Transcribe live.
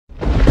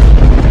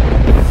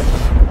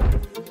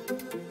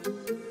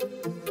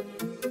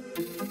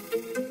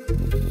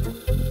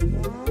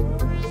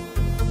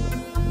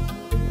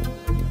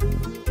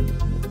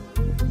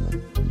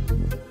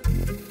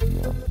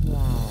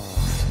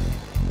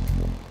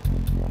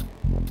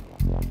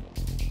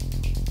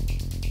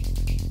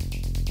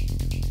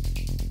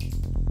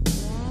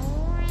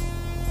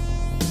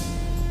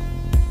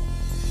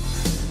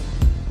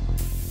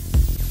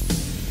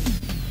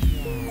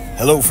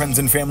Hello friends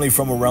and family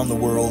from around the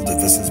world,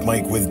 this is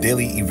Mike with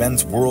Daily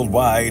Events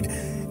Worldwide,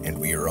 and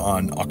we are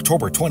on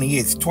October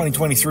 28th,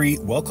 2023.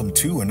 Welcome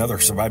to another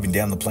Surviving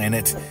Down the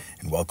Planet,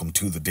 and welcome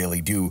to the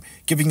Daily Do,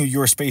 giving you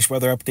your space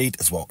weather update,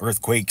 as well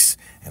earthquakes,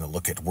 and a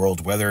look at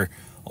world weather.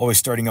 Always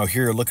starting out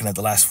here, looking at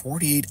the last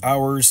 48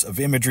 hours of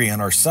imagery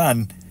on our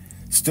sun,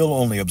 still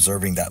only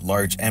observing that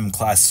large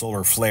M-class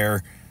solar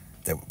flare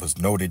that was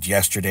noted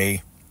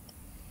yesterday.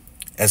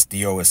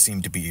 SDO has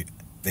seemed to be,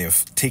 they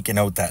have taken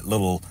out that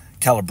little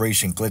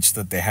calibration glitch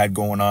that they had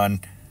going on,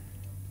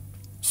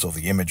 so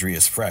the imagery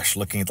is fresh.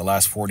 Looking at the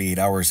last 48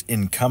 hours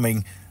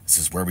incoming, this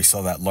is where we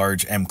saw that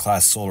large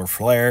M-class solar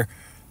flare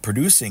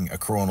producing a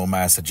coronal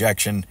mass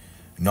ejection,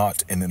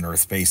 not in an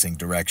earth-facing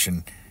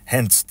direction,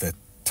 hence the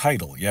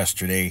title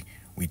yesterday,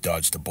 We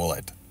Dodged a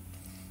Bullet.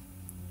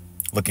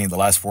 Looking at the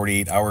last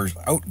 48 hours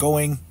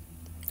outgoing,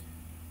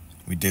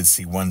 we did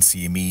see one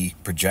CME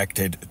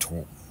projected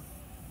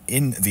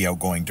in the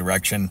outgoing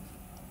direction,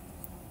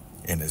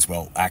 and as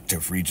well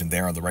active region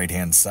there on the right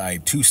hand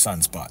side, two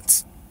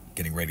sunspots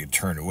getting ready to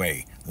turn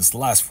away. This is the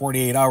last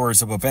 48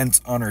 hours of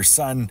events on our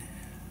sun,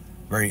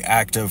 very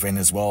active, and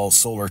as well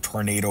solar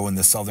tornado in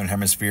the southern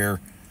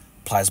hemisphere,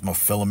 plasma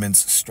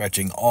filaments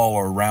stretching all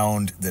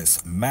around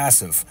this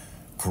massive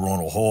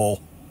coronal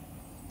hole.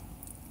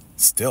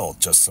 Still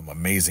just some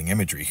amazing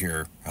imagery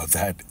here of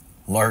that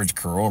large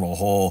coronal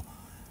hole,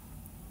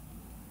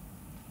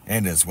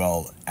 and as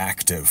well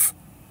active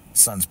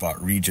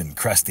sunspot region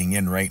cresting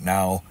in right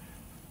now.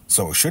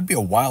 So it should be a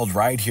wild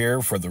ride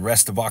here for the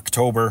rest of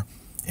October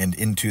and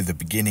into the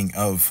beginning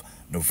of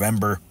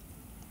November.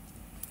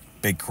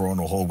 Big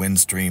coronal hole wind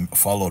stream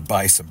followed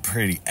by some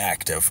pretty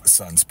active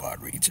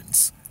sunspot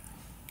regions.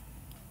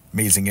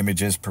 Amazing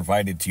images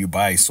provided to you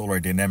by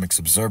Solar Dynamics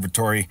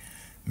Observatory,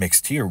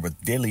 mixed here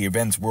with daily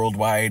events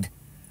worldwide.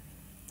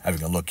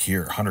 Having a look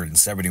here,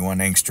 171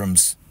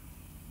 angstroms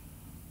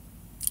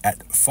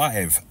at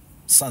 5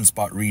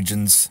 sunspot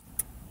regions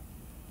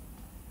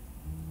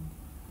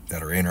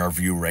that are in our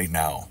view right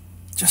now.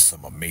 Just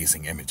some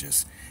amazing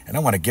images. And I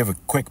want to give a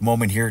quick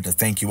moment here to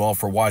thank you all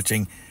for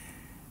watching,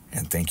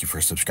 and thank you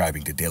for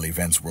subscribing to Daily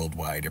Events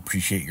Worldwide.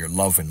 Appreciate your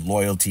love and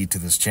loyalty to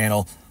this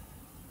channel.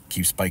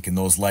 Keep spiking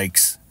those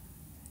likes,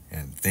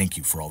 and thank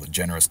you for all the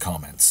generous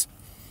comments.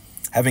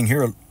 Having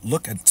here a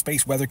look at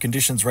space weather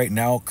conditions right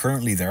now,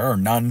 currently there are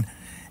none,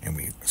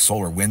 and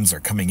solar winds are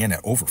coming in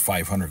at over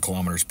 500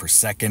 kilometers per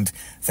second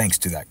thanks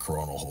to that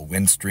coronal hole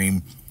wind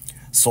stream.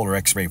 Solar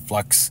X-ray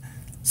flux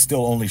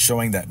still only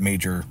showing that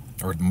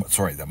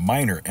the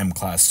minor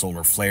M-class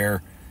solar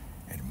flare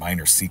and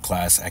minor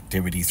C-class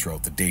activity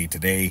throughout the day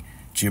today.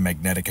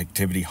 Geomagnetic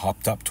activity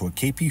hopped up to a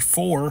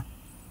KP4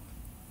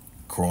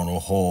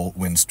 coronal hole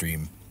wind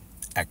stream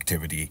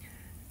activity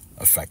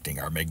affecting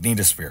our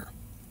magnetosphere.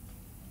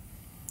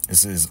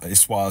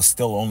 ISWA is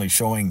still only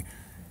showing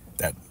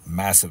that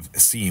massive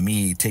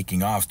CME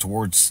taking off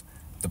towards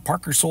the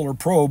Parker Solar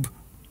Probe,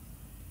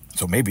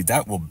 so maybe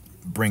that will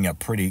bring a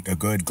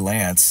good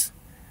glance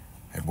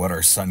at what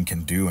our sun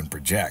can do and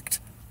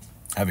project.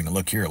 Having a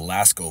look here,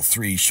 LASCO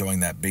 3 showing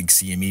that big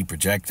CME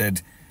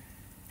projected,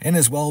 and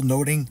as well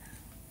noting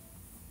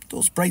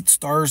those bright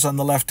stars on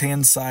the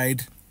left-hand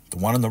side, the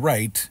one on the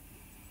right,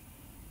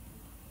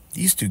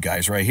 these two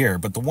guys right here,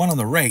 but the one on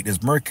the right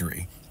is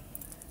Mercury,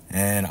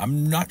 and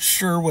I'm not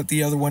sure what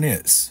the other one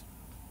is.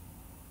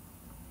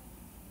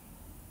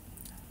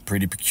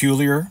 Pretty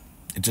peculiar.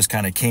 It just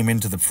kind of came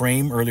into the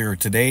frame earlier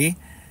today.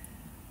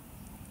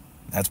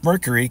 That's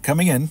Mercury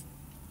coming in.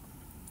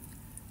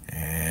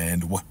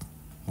 And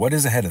what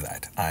is ahead of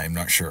that? I'm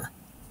not sure.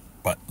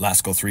 But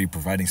LASCO 3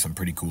 providing some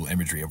pretty cool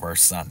imagery of our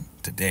sun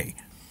today.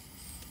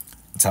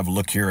 Let's have a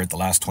look here at the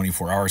last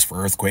 24 hours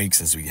for earthquakes,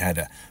 as we had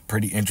a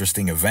pretty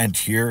interesting event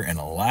here in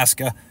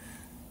Alaska.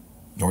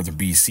 Northern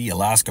BC,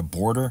 Alaska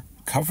border.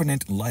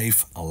 Covenant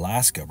Life,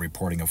 Alaska,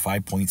 reporting a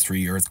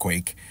 5.3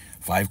 earthquake,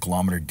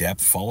 5-kilometer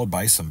depth, followed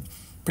by some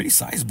pretty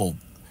sizable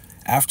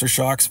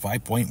aftershocks,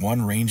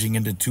 5.1 ranging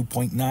into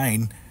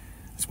 2.9,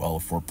 as well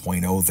as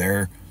 4.0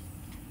 there.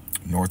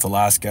 North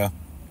Alaska,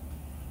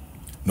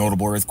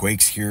 notable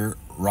earthquakes here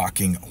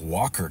rocking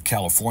Walker,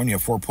 California,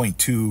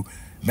 4.2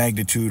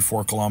 magnitude,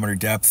 4-kilometer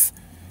depth.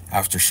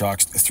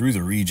 Aftershocks through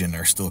the region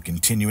are still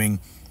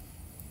continuing.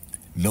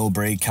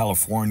 Millbrae,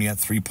 California,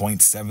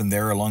 3.7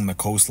 there along the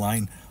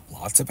coastline.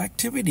 Lots of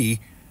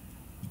activity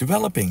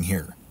developing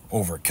here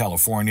over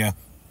California.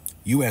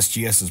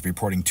 USGS is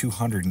reporting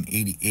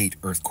 288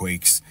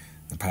 earthquakes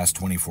in the past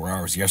 24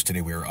 hours.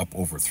 Yesterday we were up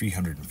over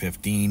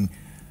 315.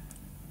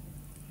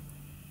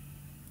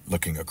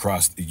 Looking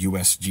across the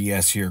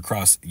USGS here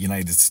across the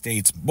United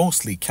States,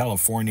 mostly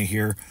California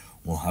here.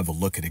 We'll have a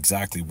look at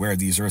exactly where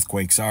these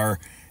earthquakes are,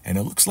 and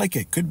it looks like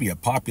it could be a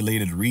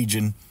populated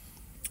region.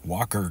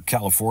 Walker,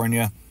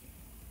 California,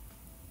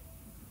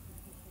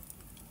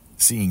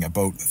 seeing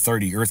about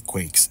 30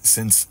 earthquakes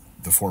since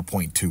the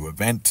 4.2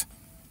 event.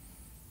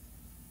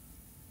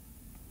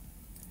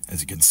 As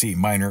you can see,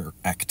 minor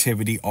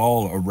activity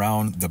all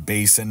around the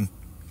basin.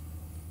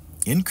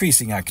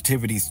 Increasing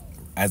activity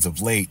as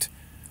of late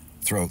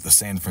throughout the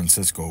San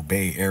Francisco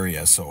Bay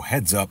Area. So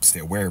heads up, stay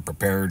aware,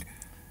 prepared.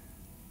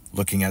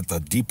 Looking at the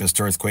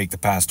deepest earthquake the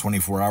past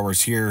 24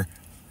 hours here.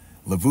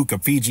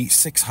 Levuka, Fiji,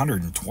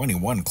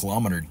 621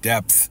 kilometer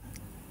depth.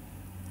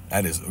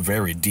 That is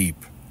very deep,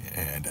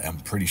 and I'm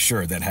pretty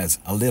sure that has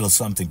a little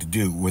something to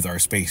do with our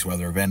space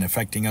weather event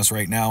affecting us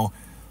right now.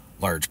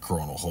 Large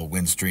coronal hole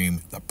wind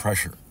stream, the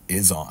pressure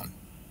is on.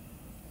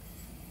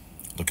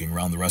 Looking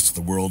around the rest of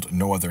the world,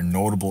 no other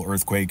notable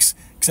earthquakes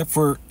except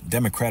for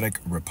Democratic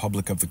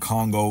Republic of the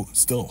Congo,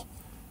 still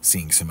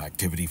seeing some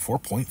activity,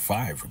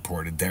 4.5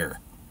 reported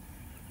there.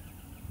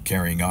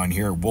 Carrying on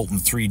here, Walton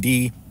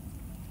 3D,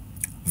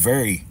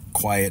 very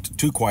quiet,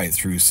 too quiet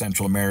through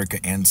Central America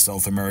and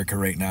South America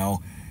right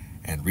now,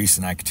 and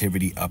recent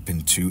activity up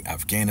into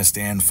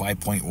Afghanistan,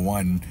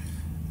 5.1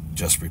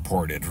 just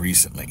reported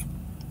recently.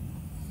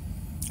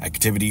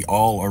 Activity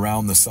all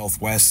around the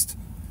southwest,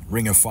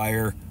 Ring of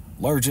Fire.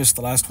 Largest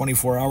the last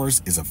 24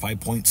 hours is a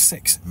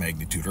 5.6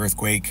 magnitude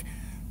earthquake,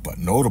 but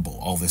notable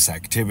all this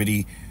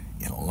activity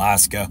in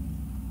Alaska,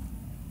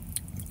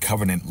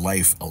 Covenant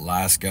Life,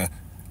 Alaska.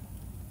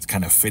 It's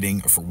kind of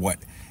fitting for what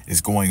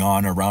is going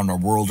on around our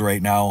world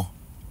right now.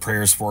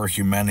 Prayers for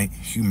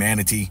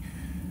humanity,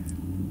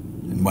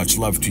 and much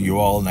love to you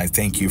all, and I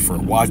thank you for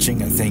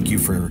watching. I thank you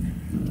for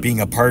being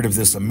a part of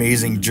this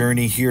amazing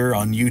journey here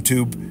on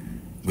YouTube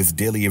with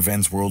Daily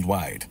Events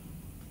Worldwide.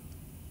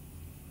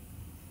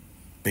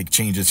 Big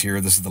changes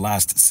here. This is the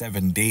last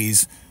 7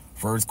 days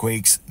for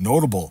earthquakes.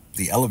 Notable,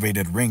 the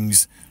elevated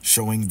rings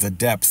showing the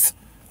depth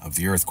of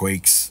the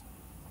earthquakes.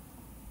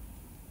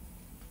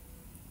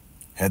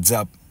 Heads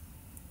up.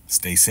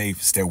 Stay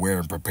safe, stay aware,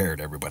 and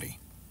prepared, everybody.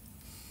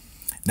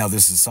 Now,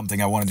 this is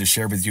something I wanted to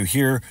share with you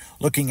here.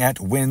 Looking at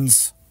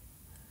winds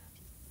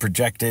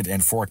projected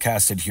and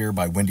forecasted here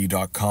by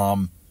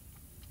windy.com.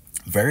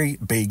 Very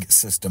big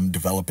system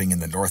developing in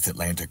the North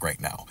Atlantic right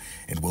now.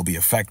 It will be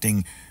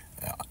affecting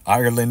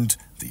Ireland,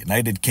 the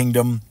United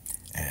Kingdom,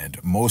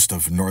 and most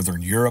of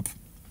Northern Europe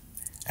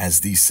as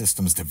these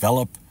systems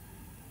develop,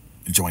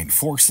 join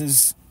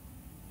forces,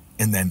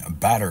 and then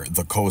batter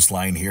the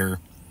coastline here.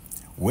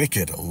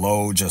 Wicked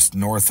low just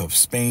north of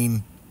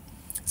Spain.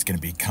 It's going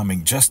to be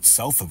coming just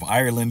south of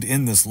Ireland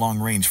in this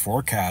long-range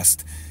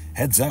forecast.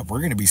 Heads up, we're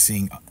going to be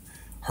seeing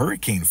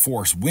hurricane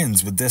force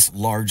winds with this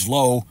large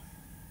low,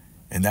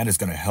 and that is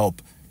going to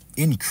help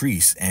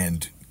increase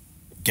and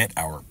get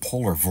our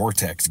polar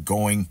vortex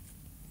going.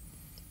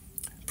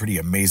 Pretty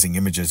amazing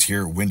images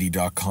here,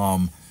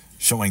 windy.com,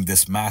 showing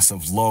this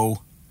massive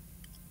low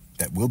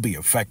that will be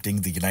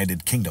affecting the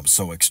United Kingdom.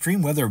 So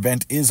extreme weather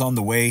event is on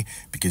the way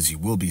because you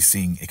will be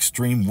seeing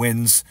extreme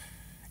winds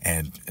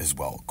and as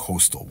well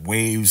coastal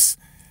waves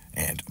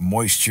and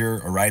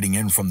moisture riding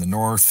in from the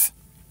north.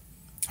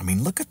 I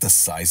mean, look at the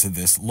size of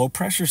this low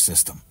pressure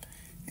system.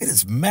 It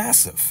is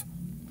massive.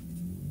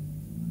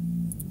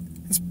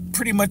 It's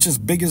pretty much as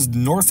big as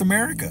North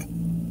America.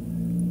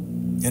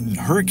 And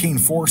hurricane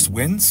force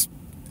winds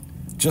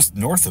just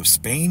north of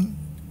Spain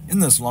in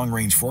this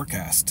long-range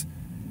forecast.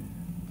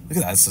 Look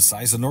at that, it's the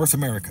size of North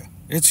America.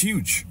 It's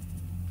huge.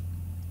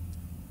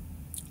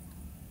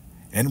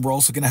 And we're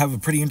also going to have a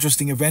pretty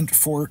interesting event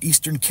for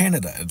Eastern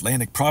Canada,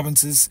 Atlantic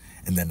provinces,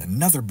 and then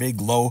another big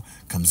low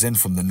comes in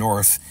from the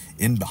north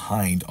in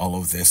behind all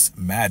of this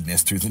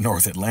madness through the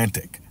North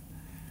Atlantic.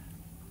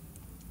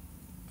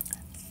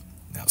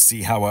 Now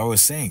see how I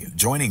was saying,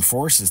 joining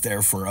forces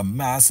there for a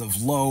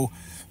massive low,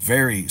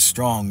 very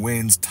strong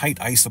winds, tight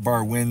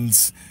isobar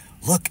winds.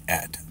 Look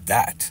at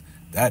that.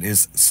 That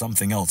is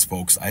something else,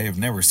 folks. I have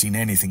never seen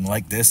anything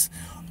like this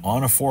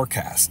on a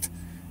forecast.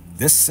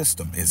 This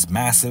system is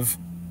massive.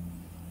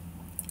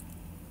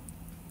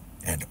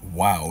 And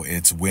wow,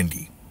 it's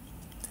windy.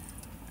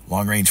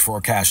 Long-range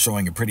forecast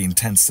showing a pretty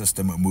intense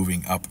system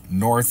moving up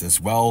north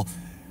as well.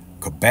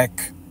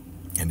 Quebec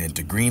and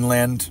into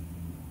Greenland.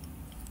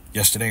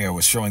 Yesterday I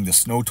was showing the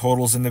snow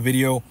totals in the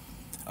video.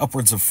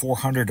 Upwards of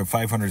 400 to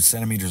 500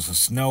 centimeters of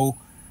snow.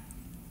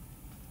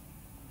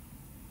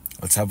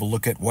 Let's have a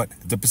look at what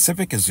the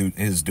Pacific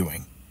is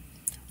doing.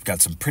 We've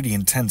got some pretty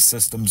intense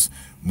systems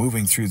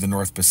moving through the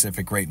North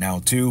Pacific right now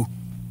too.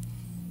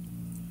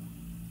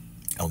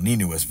 El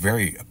Nino is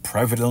very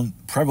prevalent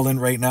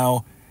right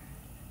now.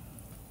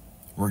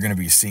 We're going to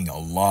be seeing a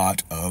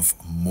lot of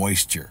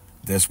moisture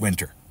this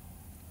winter.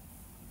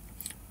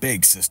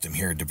 Big system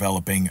here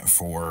developing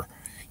for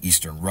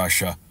eastern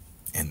Russia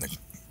and the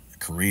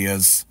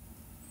Koreas.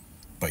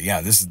 But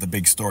yeah, this is the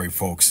big story,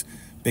 folks.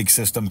 Big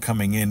system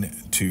coming in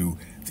to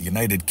the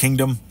United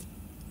Kingdom.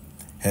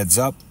 Heads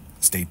up,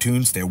 stay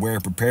tuned, stay aware,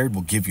 prepared.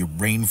 We'll give you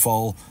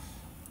rainfall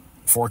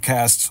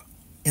forecasts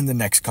in the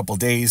next couple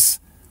days.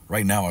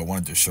 Right now, I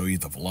wanted to show you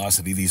the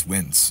velocity of these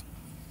winds.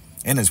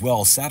 And as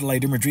well,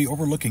 satellite imagery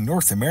overlooking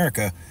North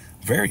America.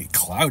 Very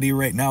cloudy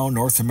right now,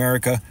 North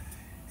America.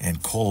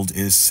 And cold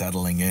is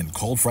settling in.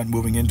 Cold front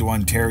moving into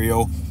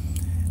Ontario.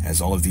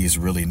 As all of these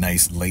really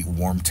nice late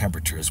warm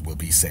temperatures will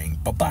be saying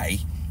bye-bye.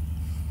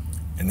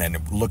 And then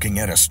looking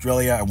at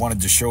Australia, I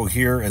wanted to show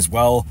here as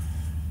well,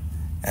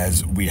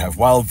 as we have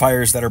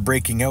wildfires that are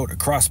breaking out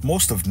across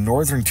most of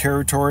Northern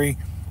Territory.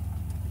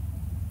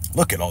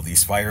 Look at all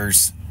these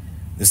fires.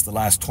 This is the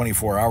last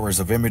 24 hours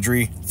of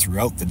imagery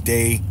throughout the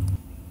day.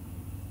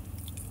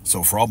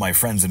 So for all my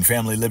friends and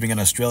family living in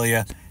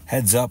Australia,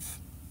 heads up.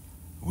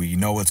 We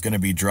know it's going to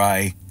be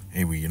dry,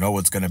 and we know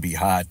it's going to be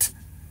hot,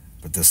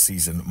 but this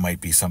season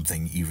might be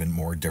something even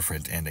more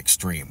different and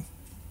extreme.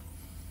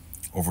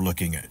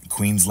 Overlooking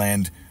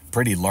Queensland,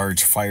 pretty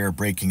large fire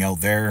breaking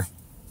out there.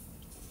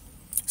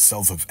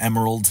 South of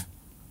Emerald.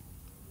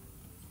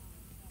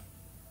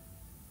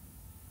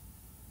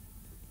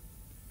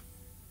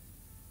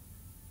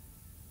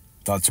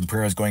 Thoughts and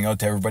prayers going out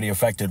to everybody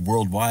affected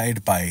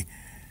worldwide by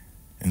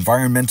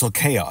environmental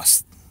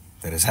chaos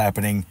that is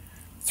happening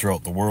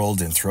throughout the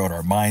world and throughout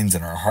our minds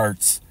and our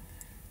hearts.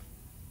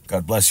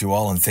 God bless you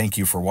all, and thank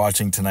you for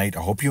watching tonight.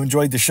 I hope you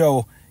enjoyed the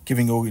show,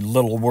 giving you a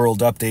little world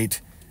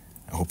update.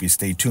 I hope you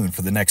stay tuned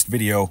for the next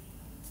video.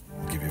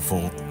 We'll give you a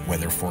full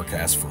weather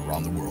forecast for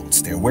around the world.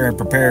 Stay aware and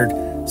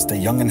prepared, stay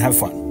young and have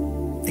fun,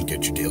 and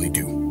get your daily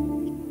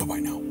dew. Bye-bye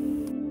now.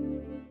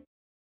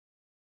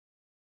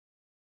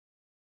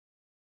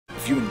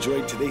 If you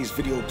enjoyed today's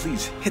video,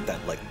 please hit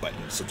that like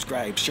button,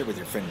 subscribe, share with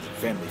your friends and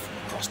family from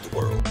across the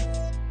world.